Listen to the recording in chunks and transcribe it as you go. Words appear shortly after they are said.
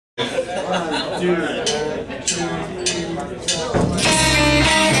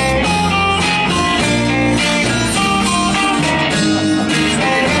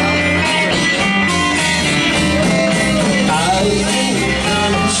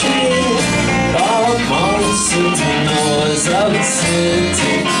Of the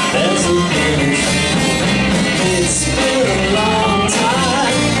city, there's a village. It's been a long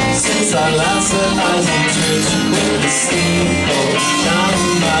time since I last set eyes on church with a steamboat down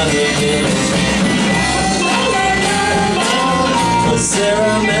by the village. For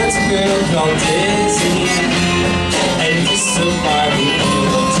Sarah met a girl called Daisy and kissed her by the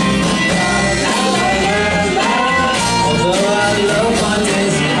old. Although I love my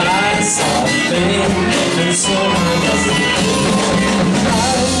Daisy, I saw fame and so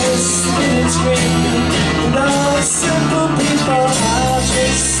simple people are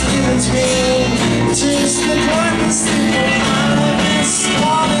just in a dream. Just the darkest thing of this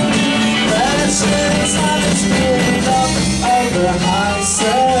morning. Passions on its wind up over high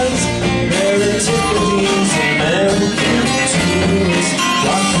sands. Antiquities, American tourists,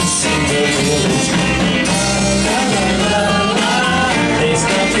 darkness in the village. They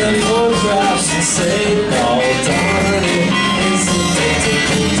snap their photographs and say, oh darn it, isn't it a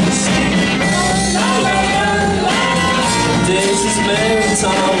good to see? Daisy's married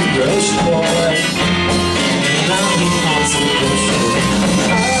Tom, grocery boy, and now he wants a grocery.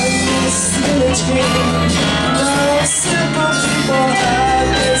 I miss village green. No simple people have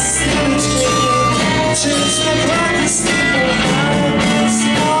this village green. Change the practice people have this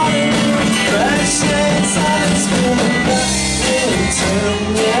morning. Fractions on its moving back in turn,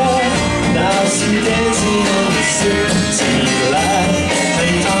 yeah. Now see Daisy in the city light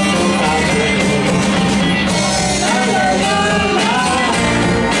and talk about the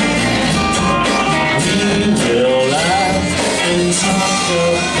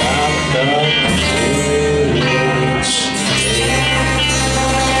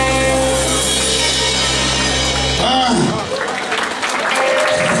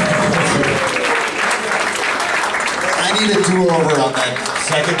I need a do-over on that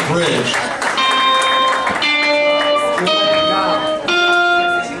second bridge.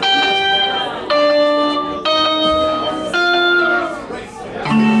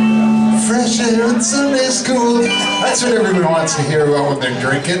 Fresh air in Sunday school. That's what everyone wants to hear about when they're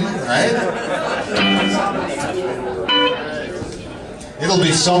drinking, right? It'll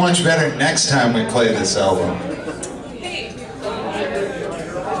be so much better next time we play this album.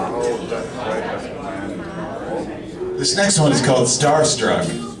 This next one is called Starstruck,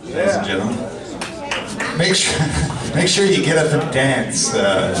 ladies and gentlemen. Make sure you get up and dance.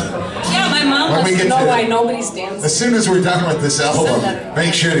 Yeah, my mom wants to know why nobody's dancing. As soon as we're done with this album,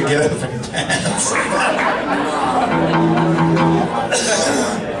 make sure to get up and dance.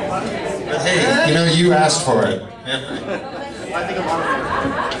 But hey, you know, you asked for it. I think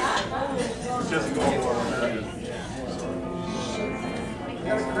just go for it. I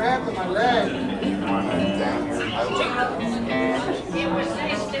got a cramp in my leg. It was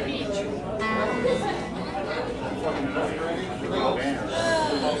nice to meet you.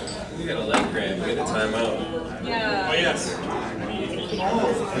 We got a leg cramp. We got a timeout. Yeah. Oh yes.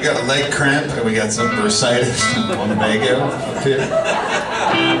 We got a leg cramp and we got some bursitis and Winnebago up here.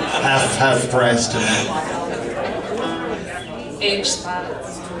 Half price tonight. Age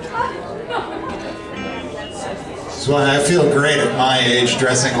spots. So I feel great at my age,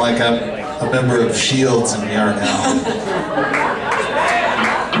 dressing like a member of Shields in Yarnell.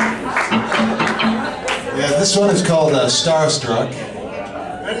 Yeah, this one is called Starstruck,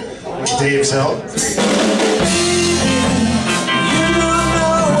 with Dave's help. You don't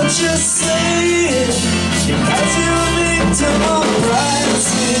know what you're saying, because you're victim of bright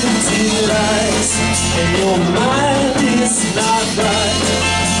city lights, and your mind is not right.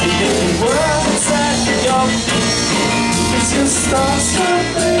 The words at your feet, it's your starstruck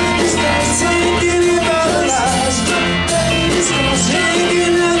baby, starts taking it by the lies. Baby, starts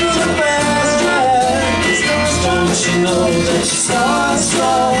taking it by the fast ride. Don't you know that you're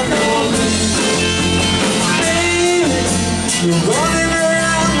starstruck, baby? You're running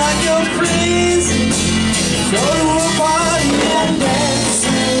around like you're crazy. You go to a party and dance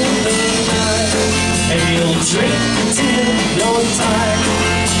in the night, and you'll drink until your time,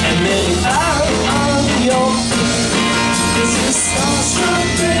 and then you're out on your feet. This is starstruck,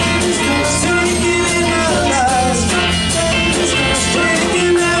 baby, starts taking in our lives.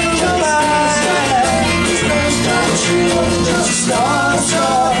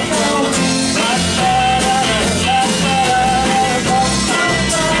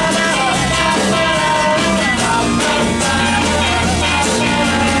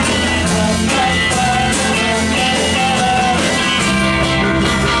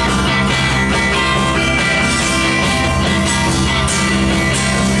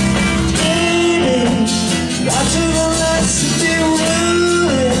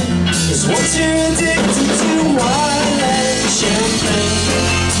 you're addicted to wine and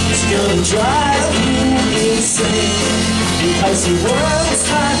champagne, it's gonna drive you insane. Because the world's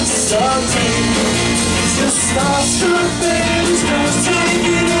time starting, testosterone baby's gonna take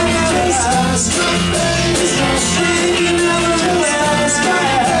it everywhere. Testosterone baby's gonna take it everywhere.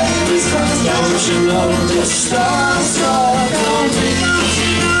 Don't you know the stars are coming? Don't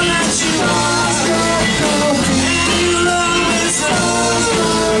you know that you are coming? You know the stars are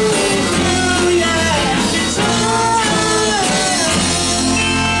coming through, yeah.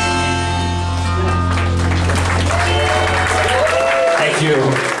 Thank you.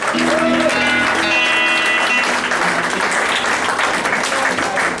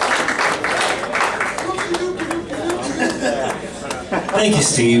 Thank you,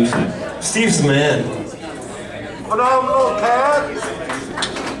 Steve. Steve's the man. Phenomenal cat.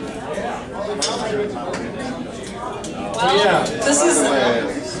 Well, Yeah. this is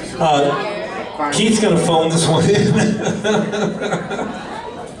Keith's gonna phone this one in.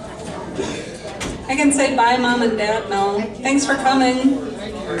 I can say bye, Mom and Dad now. Thanks for coming.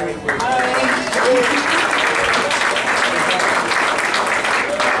 Bye.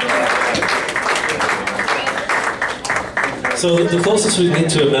 So the closest we can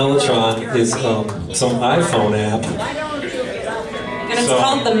get to a Mellotron is some iPhone app. And it's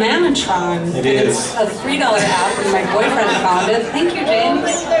called the Manatron. It and is. It's a $3 app, and my boyfriend found it. Thank you, James.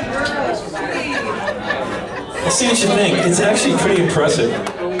 Let's see what you think. It's actually pretty impressive.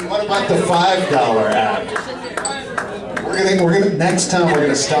 What about the $5 app? We're gonna next time we're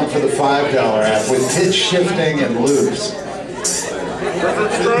gonna stump for the $5 app with pitch shifting and loops.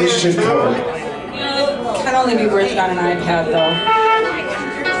 This should cover it. Can only be worth it on an iPad, though.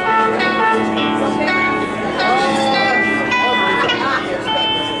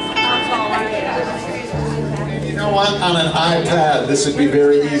 You know what? On an iPad, this would be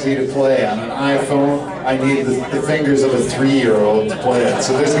very easy to play. On an iPhone, I need the fingers of a 3-year-old to play it.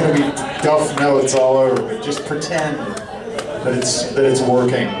 So there's going to be duff notes all over it. Just pretend that it's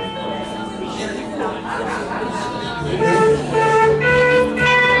working.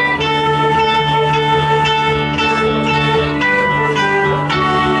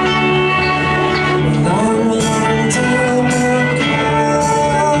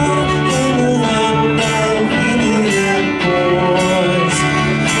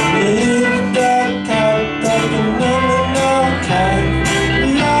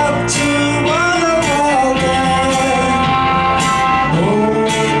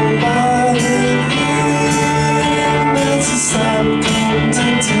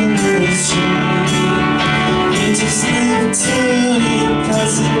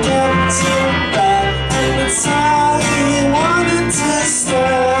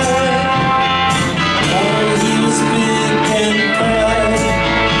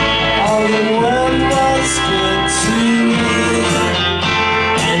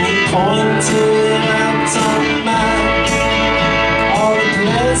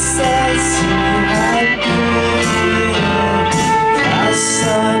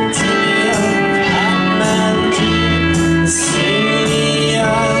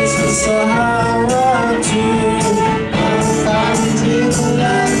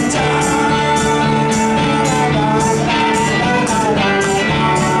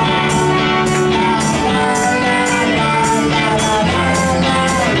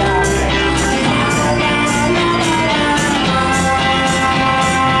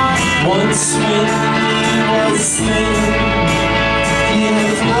 Once when he was slim, he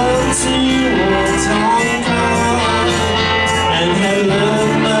had flown to old Hong Kong and had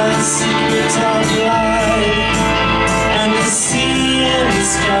learned the secret of life and the sea and the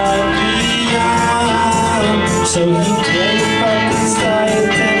sky beyond. So he gave up his life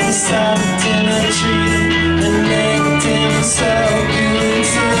and he sat in a tree and named himself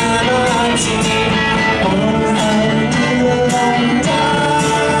eternity. Oh, I did a long time.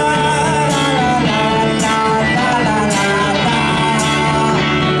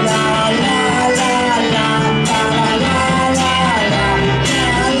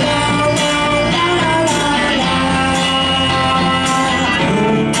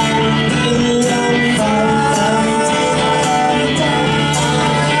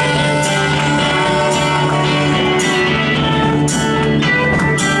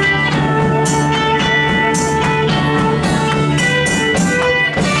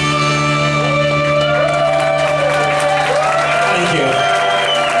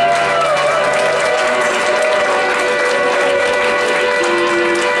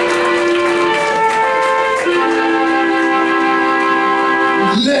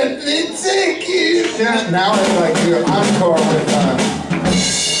 Let me take you down. Now I'd like to encore with,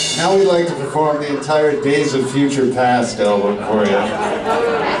 now we'd like to perform the entire Days of Future Past album for you.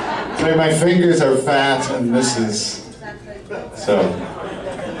 Sorry, my fingers are fat and this is... so...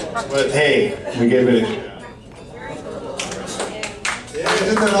 but hey, we gave it a shot. Yeah, I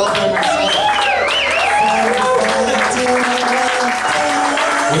did that all by myself.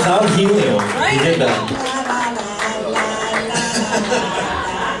 Without helium, he did that.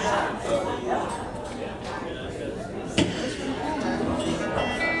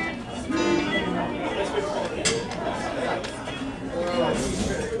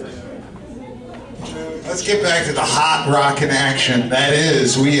 Let's get back to the hot rock in action. That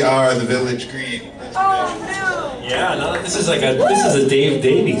is, we are the Village Green. Yeah, no, this is a Dave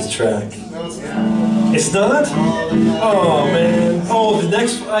Davies track. It's not? Oh man. Oh, the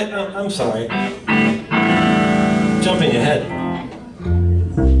next. I'm sorry. Jumping ahead.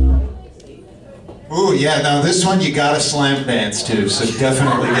 Ooh, yeah. Now this one you gotta slam dance to, so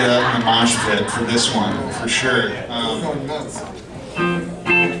definitely get out in the mosh pit for this one for sure.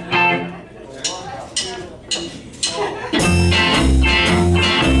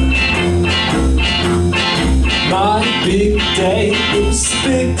 My big day, it was the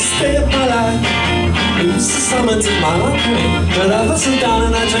biggest day of my life. It was the summer to my life, but I was so down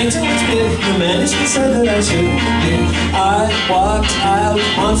and I drank too much beer. The management said that I shouldn't be. I walked out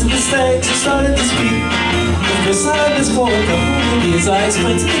onto the stage and started to speak. The first time I was for a couple of years, I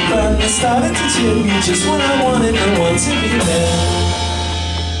explained to the crowd and I started to cheer. Just when I wanted no one to be there.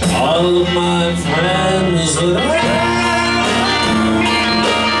 All of my friends were there.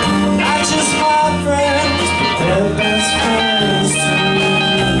 Not just my friends, they're best friends too.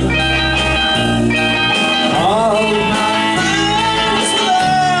 All of my friends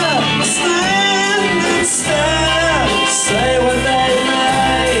were stand and stare, say what they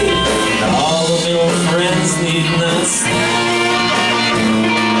may. And all of your friends need not stay.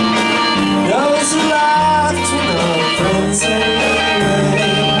 Those who laughed when our friends said away.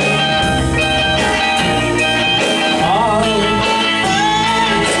 All of my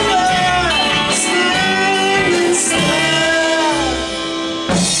friends were stand and stare.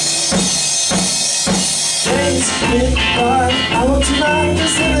 Days went by, I walked around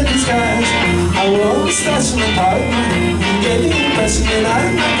just in the disguise. I wore a mustache and a part of my hair, gave the impression that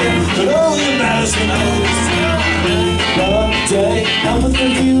I'm not there, but only embarrassment I was. Love day, help with the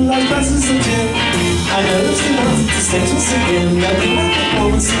view like glasses of gin. I noticed the ones that the stage was again. Every one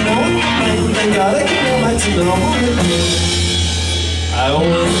performance and no one complained. Thank God I can go back to normal again. I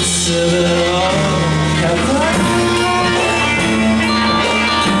went to the kept like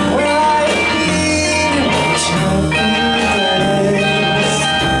where I'd been in my childhood days.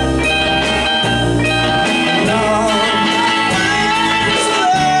 And all my friends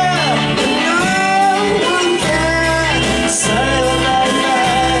there, but no one can say that I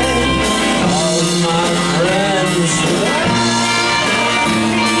made. All of my friends there,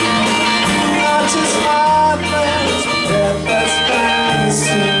 not just my friends, but their best friends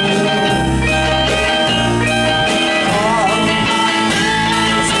too. All of my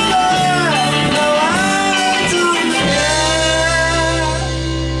friends there, no, I don't care.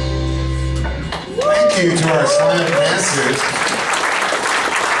 Thank you to our slam dancers.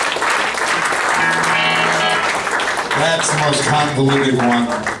 That's the most convoluted one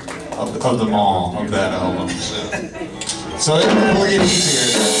of them all, of that album. So it will get easier.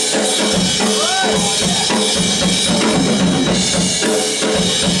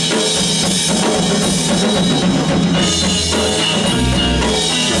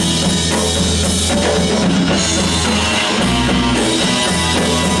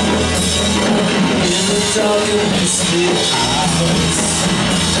 In the dark and misty hours,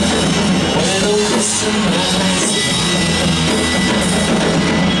 when a western man's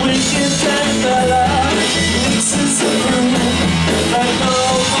wicked and fella mixes the room like no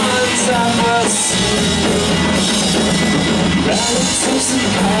one's ever seen. Relatives and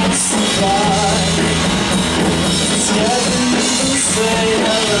passers-by, scared to even say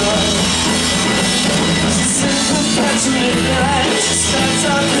hello. She sits with catch midnight, she starts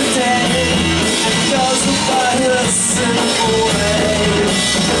out the day and goes by her simple way.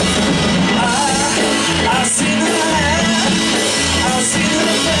 I've seen her hair, I've seen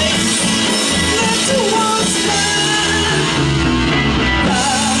her face, left to one's man.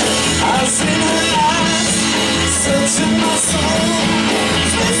 I've seen her eyes, searching my soul,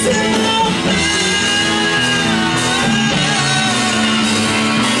 twisting my mind.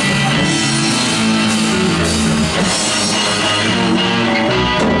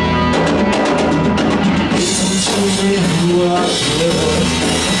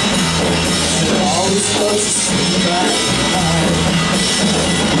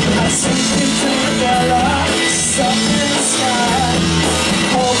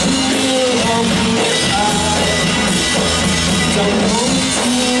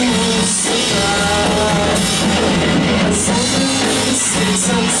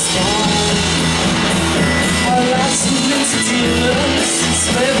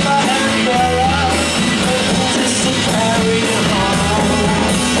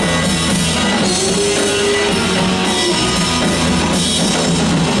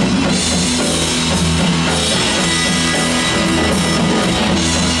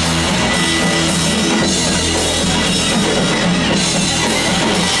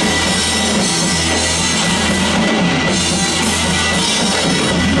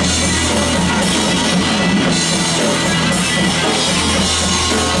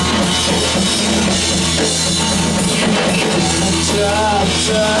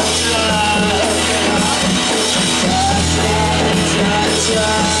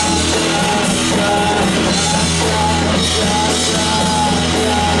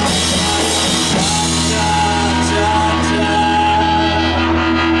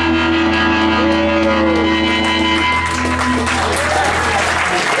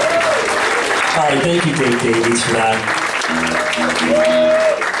 Sorry, thank you, Dave Davies, for that.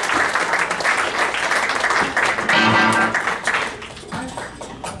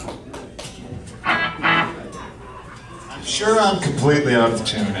 I'm sure I'm completely out of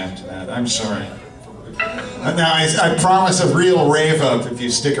tune after that. I'm sorry. Now, I promise a real rave up if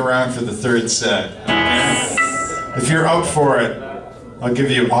you stick around for the third set. Okay? If you're up for it, I'll give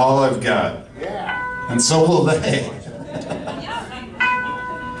you all I've got. And so will they.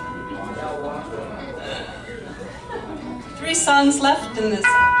 3 songs left in this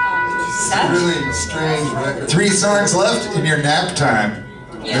set. Really strange record. 3 songs left in your nap time.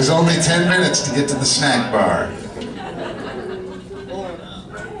 There's only 10 minutes to get to the snack bar.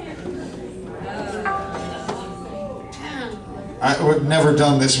 I've never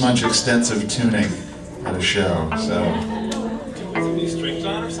done this much extensive tuning at a show, so. Any strings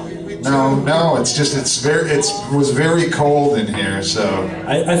on or something? No, it was very cold in here, so.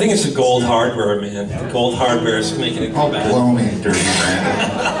 I think it's the gold hardware, man. The gold hardware is making it Oh, go bad. blow me, dirty Brandon.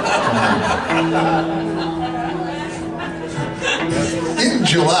 Come on. In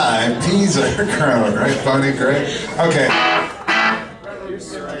July, peas are grown, right, Bonnie Gray? Okay.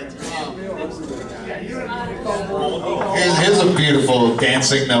 Here's a beautiful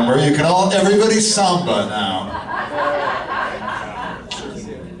dancing number. You can everybody samba now.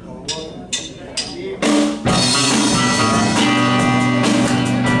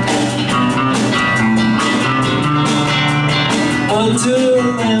 Until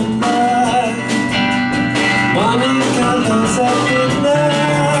rampart, Monica goes up at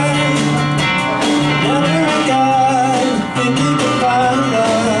night. Never a guy thinking about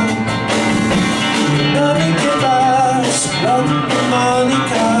love. Monica buys love for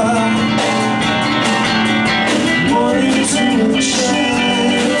Monica. Mornings in the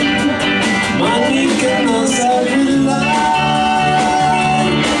shade. Monica knows every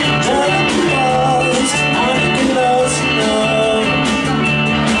line. Telling the boys, Monica knows no.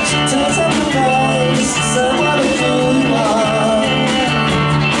 Tells up the boys, say what a fool you are.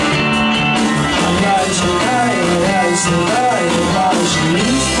 I'm right, so right, so right, she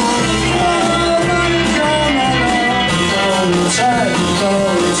needs Monica. Monica, my love. Go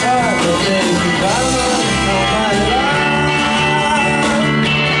try, but baby, I'm Monica, my love.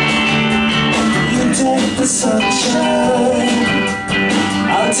 You take the sunshine,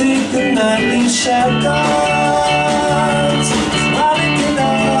 I'll take the nightly shadows. Monica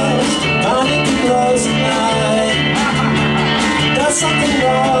knows, Monica glows at night. There's something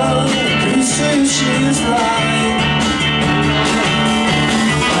wrong, pretty sure she's right.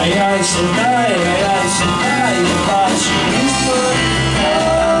 I should die, but she needs Monica.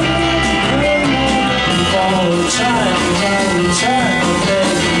 Oh, try, but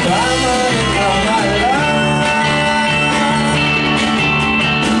baby, I'm Monica, my love.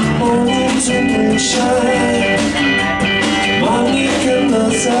 Mornings in the shine, Monica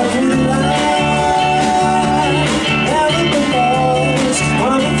knows every line. Never the boys,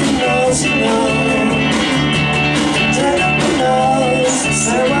 Monica knows you know. Take up the nose,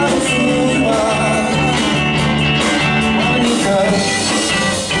 say what a fool you are. Monica.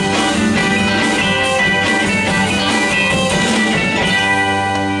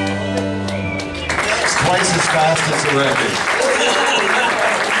 It's twice as fast as the record.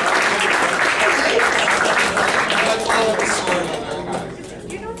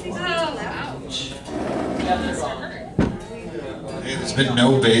 Hey, there's been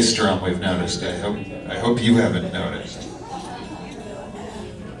no bass drum we've noticed. I hope you haven't noticed.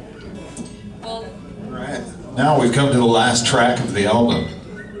 Right. Now we've come to the last track of the album.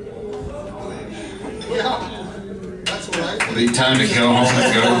 It'll be time to go home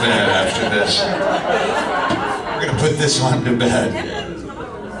and go to bed after this. We're gonna put this one to bed.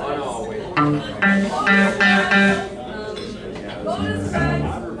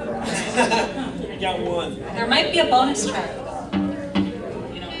 I got one. There might be a bonus track.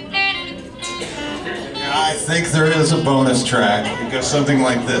 Yeah, I think there is a bonus track. It goes something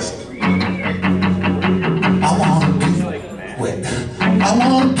like this. I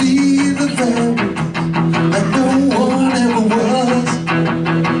wanna be the very like no one ever was.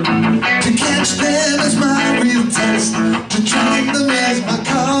 To catch them as my real test, to track them as my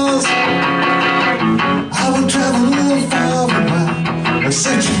cause. I will travel far and wide,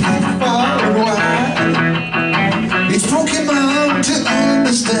 searching far and wide. Each Pokemon to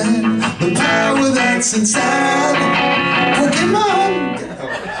understand the power that's inside. Pokemon.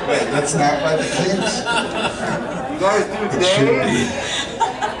 Wait, that's not by the Kinks. You guys do It should be.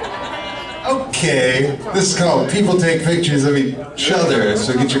 Okay, this is called People Take Pictures of Each Other,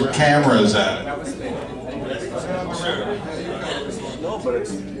 so get your cameras out. No, but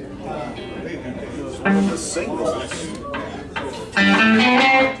it's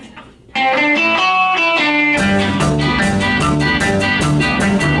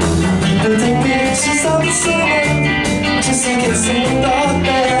Pictures of the summer, just in case someone thought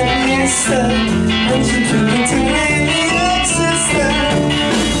that we existed, and you couldn't really existed.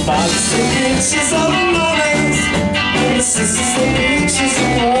 Fathers take pictures of the mothers, and the sisters take pictures of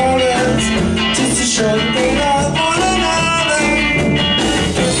brothers, just to show that they love one another.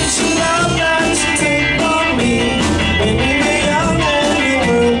 Picture love that you take on me, when we were young and the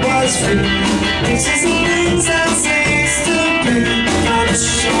world was free. Pictures of things as they used to be, now to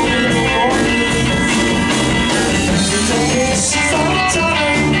show me the morning. Pictures of each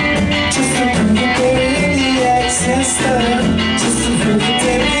other, just to prove that they really existed, just to prove that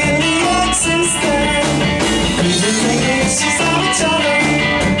they really existed. We would take pictures of each other,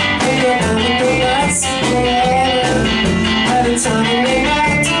 and the moment that lasts forever, at a time when they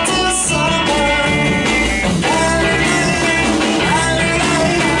had to do summer.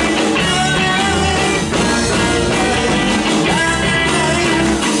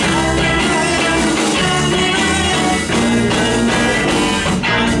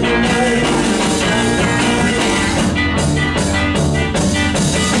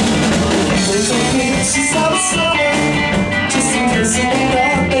 Pictures of summer, just in case someone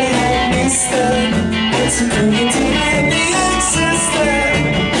thought they had missed it, and to prove that they really existed.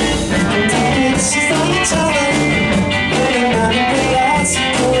 We take pictures of each other, and the night that lasts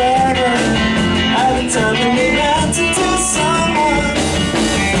forever, at a time when they had to do someone.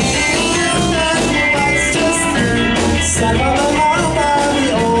 And then the lights just sat by the heart by the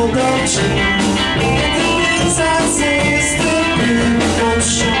old oak tree. And the things as they used to be, don't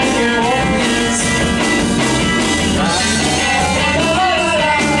show me more please.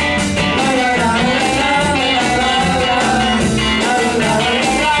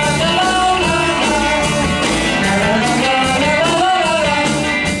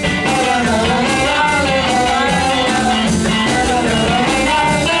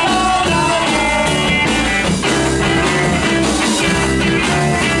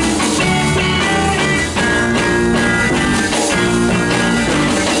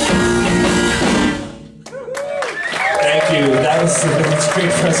 Thank you. That was the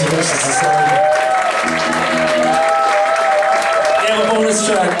Great Preservation Society. We have a bonus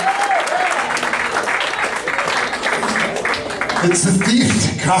track. It's the Thieves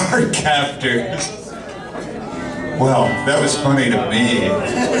and Card Captors. Well, that was funny to me.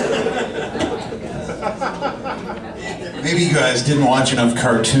 Maybe you guys didn't watch enough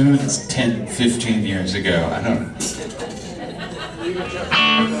cartoons 10, 15 years ago. I don't know.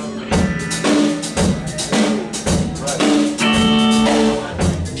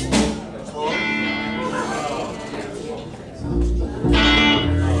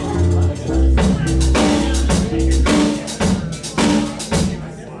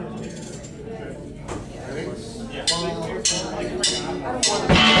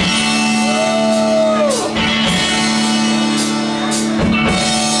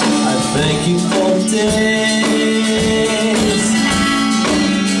 Thank you for the days,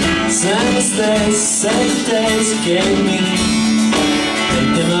 Sundays, days, sacred days you gave me.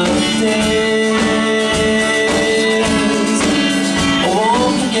 Thinking of the days I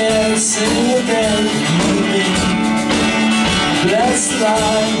won't forget a single day you me. Blessed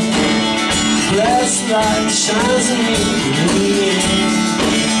light shines on me.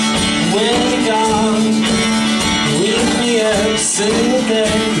 When you're gone, wake me up, single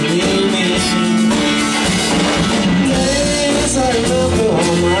day, believe me. Days I remember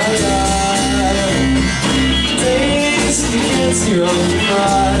all my life, days you can't see on your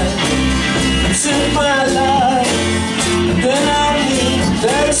mind. Took my life, then I knew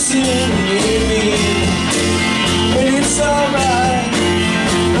very soon you need me. But it's alright,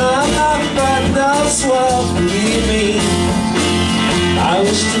 I'm not bad enough, well, believe me. I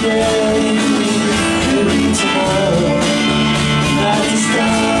wish today could be tomorrow. Not this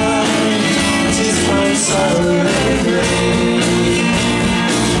time, just find sorrow and rain.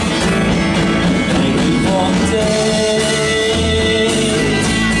 Thank you for the days,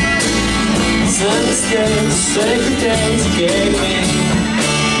 Sundays, days, sacred days you gave me.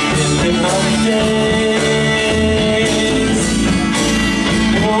 Thinking of the days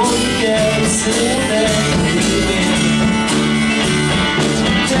I won't forget a single day with me.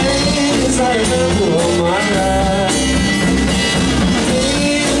 Days I remember all my life,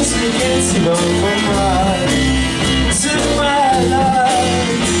 days we can't see on my mind. Took my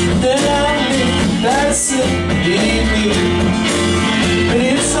life, then I knew that's it, leave me. But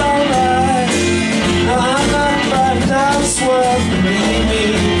it's alright, I'm not right now, it's worth believe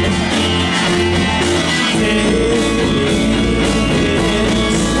me.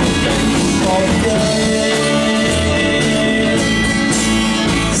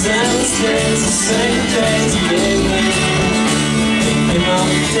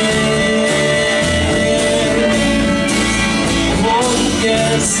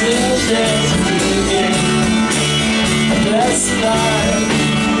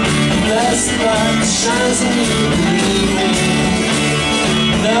 Blessed light shines on you.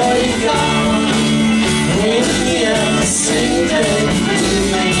 Now you're gone, with me at the same day.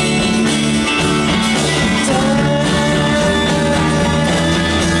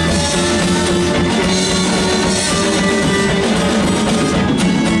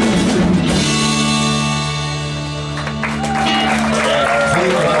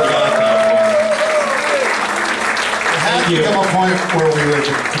 Come a point where we would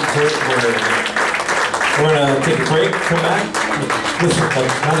complete where We're going to take a break, come back with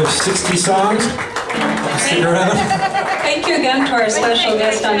another 60 songs. Stick around. Thank you again to our special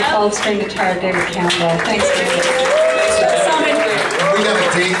guest on 12-string guitar, David Campbell. Thanks, David. Sounded great. we got a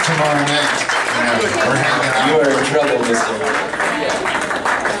date tomorrow night. Yeah, we're hanging out. You are in trouble, mister.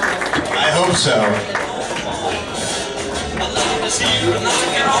 I hope so.